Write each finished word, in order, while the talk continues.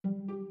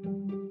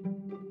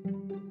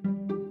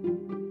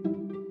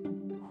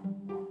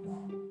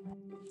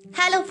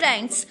Hello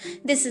friends,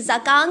 this is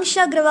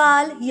Akanksha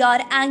Agrawal, your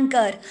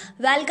anchor.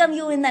 Welcome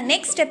you in the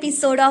next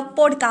episode of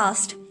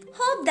podcast.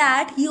 Hope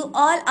that you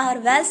all are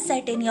well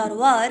set in your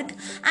work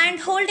and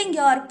holding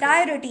your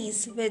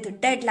priorities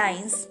with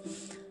deadlines.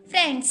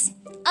 Friends,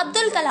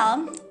 Abdul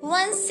Kalam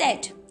once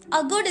said,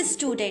 a good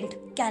student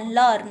can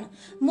learn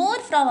more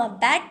from a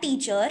bad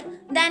teacher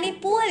than a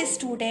poor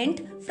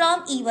student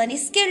from even a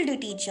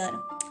skilled teacher.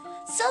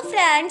 So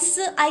friends,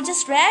 I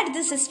just read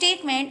this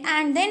statement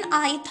and then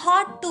I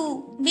thought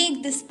to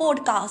make this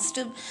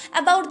podcast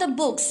about the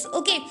books,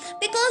 okay?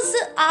 Because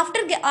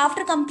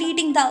after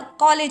completing the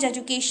college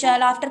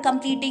education, after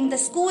completing the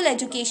school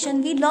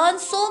education, we learn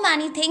so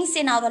many things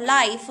in our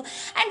life.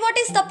 And what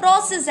is the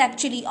process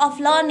actually of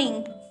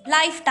learning?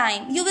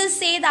 Lifetime. You will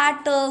say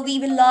that we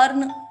will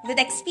learn with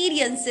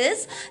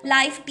experiences.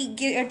 Life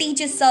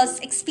teaches us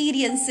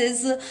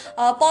experiences,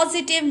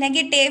 positive,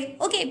 negative.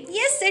 Okay,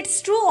 yes, it's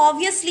true.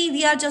 Obviously,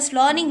 we are just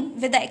learning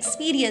with the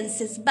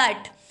experiences,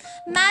 but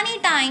many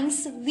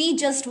times we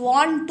just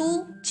want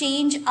to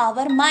change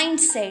our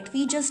mindset.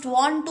 We just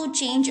want to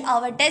change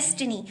our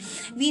destiny.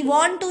 We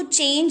want to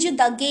change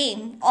the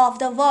game of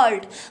the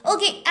world.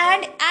 Okay,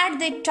 and at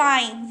that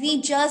time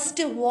we just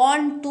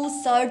want to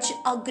search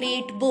a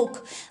great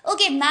book.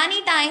 Okay,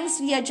 many times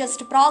we are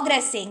just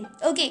progressing.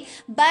 Okay,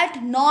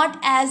 but not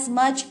as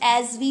much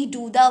as we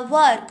do the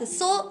work.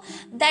 So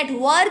that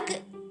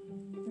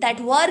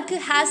work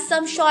has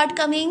some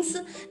shortcomings.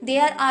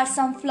 There are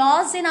some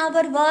flaws in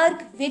our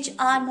work which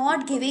are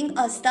not giving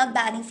us the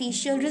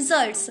beneficial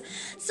results.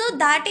 So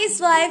that is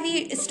why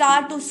we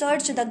start to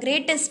search the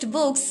greatest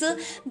books.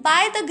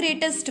 By the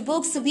greatest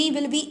books, we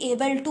will be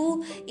able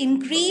to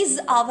increase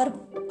our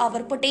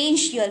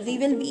potential. We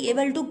will be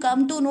able to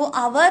come to know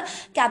our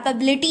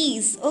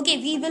capabilities. Okay,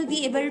 we will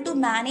be able to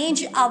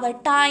manage our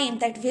time,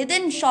 that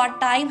within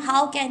short time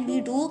how can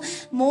we do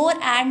more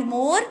and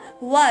more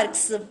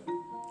works.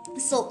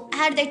 So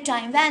at that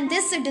time when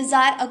this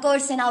desire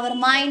occurs in our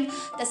mind,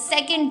 the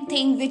second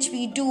thing which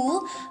we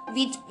do,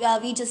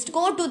 we just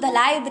go to the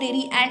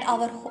library and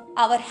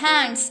our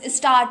hands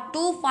start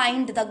to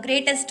find the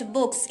greatest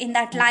books in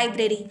that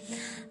library.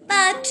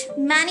 But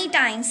many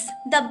times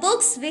the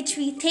books which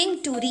we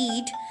think to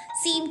read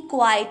seem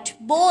quite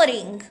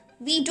boring.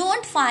 We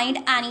don't find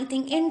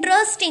anything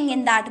interesting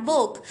in that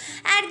book.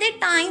 At that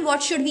time,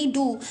 what should we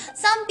do?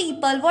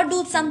 What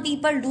do some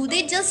people do?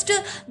 They just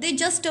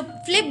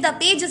flip the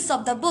pages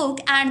of the book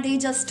and they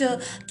just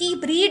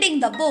keep reading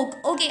the book.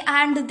 Okay,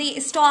 and they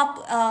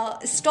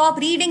stop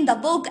reading the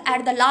book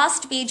at the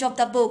last page of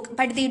the book,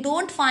 but they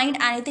don't find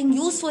anything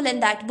useful in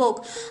that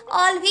book.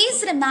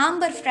 Always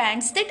remember,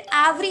 friends, that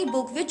every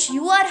book which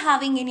you are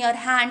having in your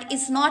hand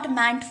is not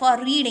meant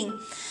for reading.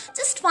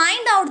 Just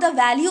find out the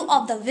value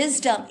of the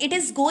wisdom it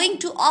is going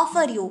to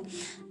offer you.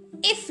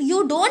 If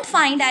you don't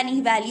find any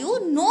value,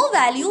 no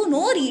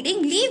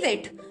reading, leave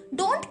it.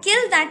 Don't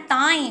kill that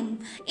time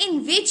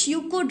in which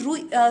you could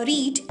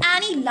read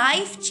any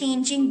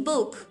life-changing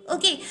book.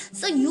 Okay,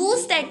 so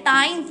use that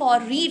time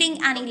for reading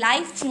any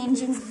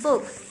life-changing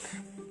book.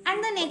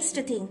 And the next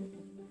thing,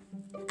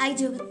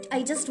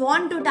 I just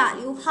want to tell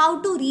you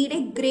how to read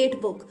a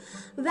great book.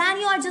 When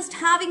you are just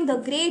having the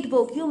great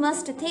book, you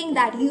must think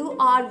that you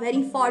are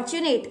very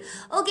fortunate.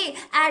 Okay,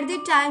 at the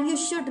time you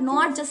should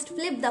not just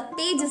flip the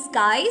pages,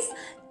 guys.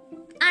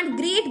 And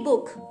great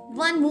book,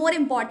 one more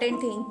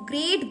important thing,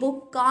 great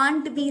book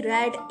can't be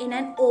read in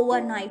an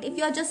overnight. If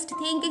you are just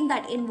thinking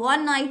that in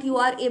one night you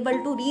are able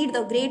to read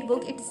the great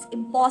book, it's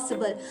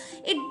impossible.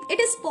 It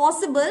is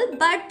possible,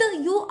 but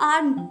you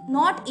are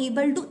not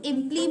able to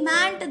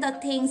implement the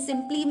things,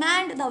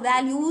 implement the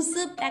values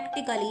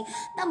practically.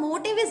 The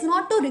motive is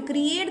not to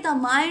recreate the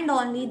mind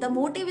only. The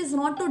motive is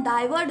not to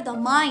divert the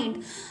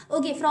mind,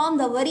 okay, from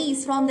the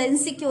worries, from the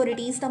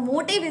insecurities. The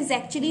motive is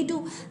actually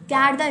to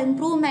get the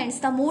improvements.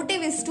 The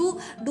motive is to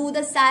do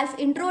the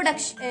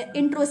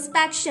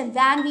introspection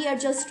when we are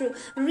just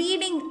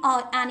reading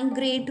any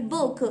great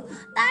book.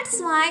 That's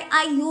why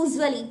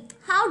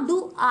how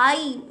do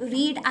I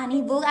read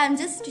any book? I'm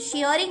just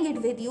sharing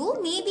it with you.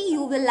 Maybe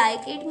you will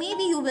like it,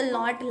 maybe you will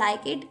not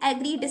like it,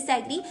 agree,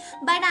 disagree,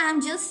 but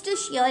I'm just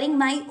sharing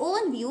my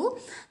own view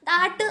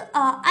that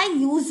I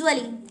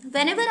usually,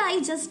 whenever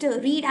I just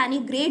read any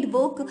great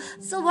book,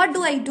 so what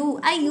do?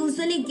 I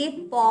usually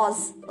give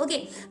pause.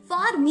 Okay,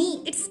 for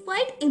me it's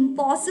quite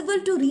impossible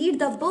to read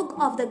the book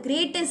of the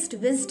greatest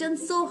wisdom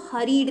so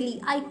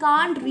hurriedly. I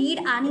can't read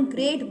any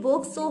great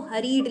book so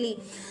hurriedly.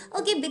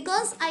 Okay,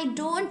 because I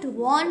don't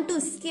want to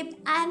skip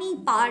any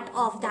part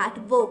of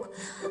that book.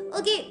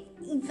 Okay,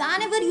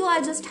 whenever you are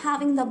just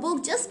having the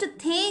book, just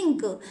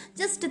think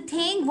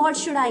what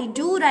should I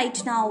do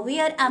right now,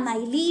 where am I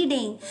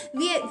leading,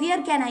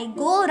 where can I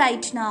go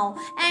right now,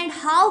 and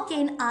how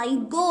can I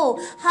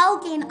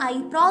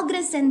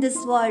progress in this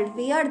world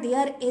where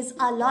there is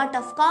a lot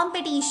of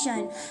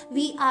competition.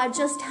 We are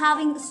just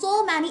having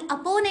so many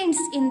opponents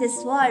in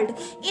this world.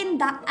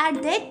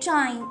 At that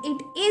time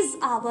it is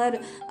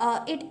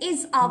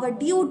our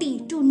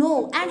duty to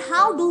know. And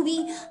how do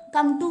we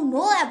come to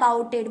know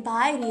about it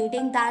by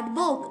reading that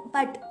book.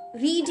 But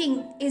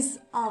reading is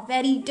a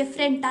very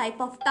different type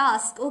of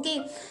task.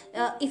 Okay,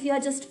 if you are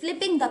just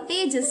flipping the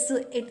pages,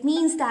 it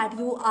means that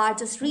you are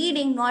just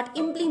reading, not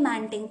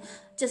implementing.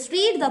 Just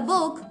read the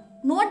book,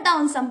 note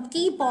down some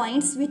key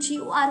points which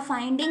you are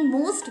finding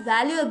most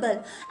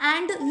valuable,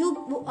 and you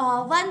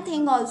one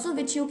thing also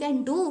which you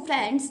can do,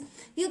 friends,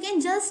 you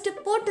can just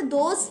put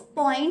those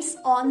points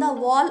on the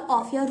wall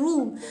of your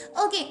room.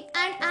 Okay,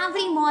 and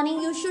every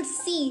morning you should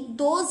see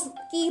those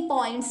key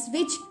points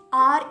which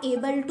are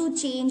able to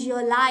change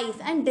your life,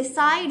 and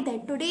decide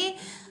that today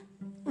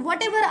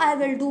whatever I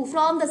will do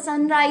from the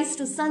sunrise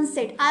to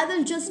sunset, I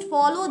will just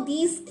follow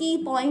these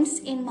key points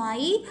in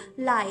my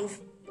life.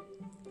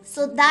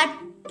 So that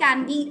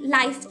can be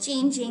life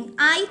changing,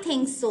 I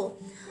think so.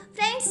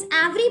 Friends,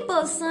 every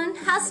person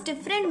has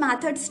different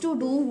methods to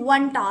do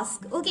one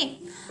task. Okay,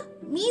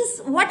 means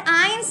what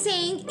I am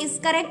saying is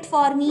correct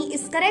for me,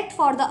 is correct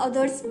for the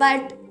others,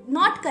 but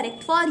not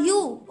correct for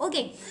you.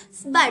 Okay,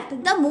 but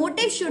the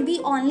motive should be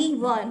only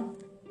one: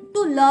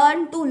 to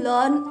learn, to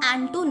learn,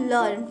 and to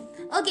learn.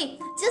 Okay,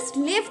 just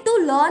live to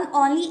learn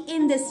only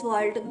in this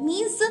world.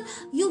 Means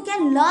you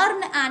can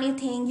learn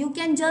anything, you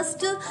can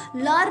just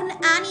learn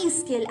any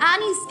skill,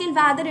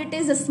 whether it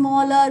is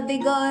smaller,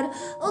 bigger.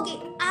 Okay,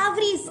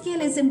 every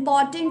skill is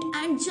important,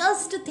 and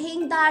just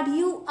think that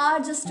you are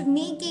just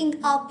making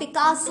a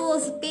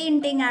Picasso's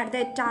painting at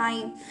that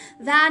time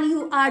when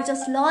you are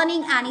just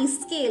learning any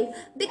skill,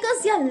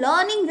 because your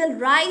learning will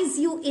rise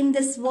you in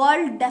this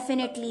world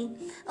definitely.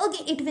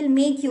 Okay, it will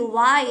make you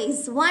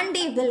wise. One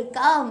day will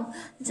come,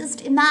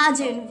 just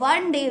imagine,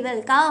 one day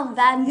will come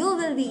when you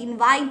will be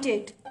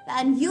invited,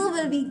 when you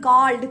will be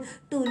called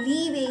to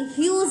leave a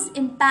huge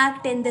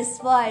impact in this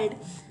world.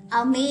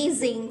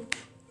 Amazing.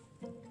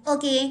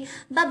 Okay,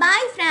 bye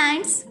bye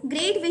friends,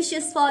 great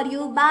wishes for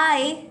you.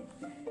 Bye.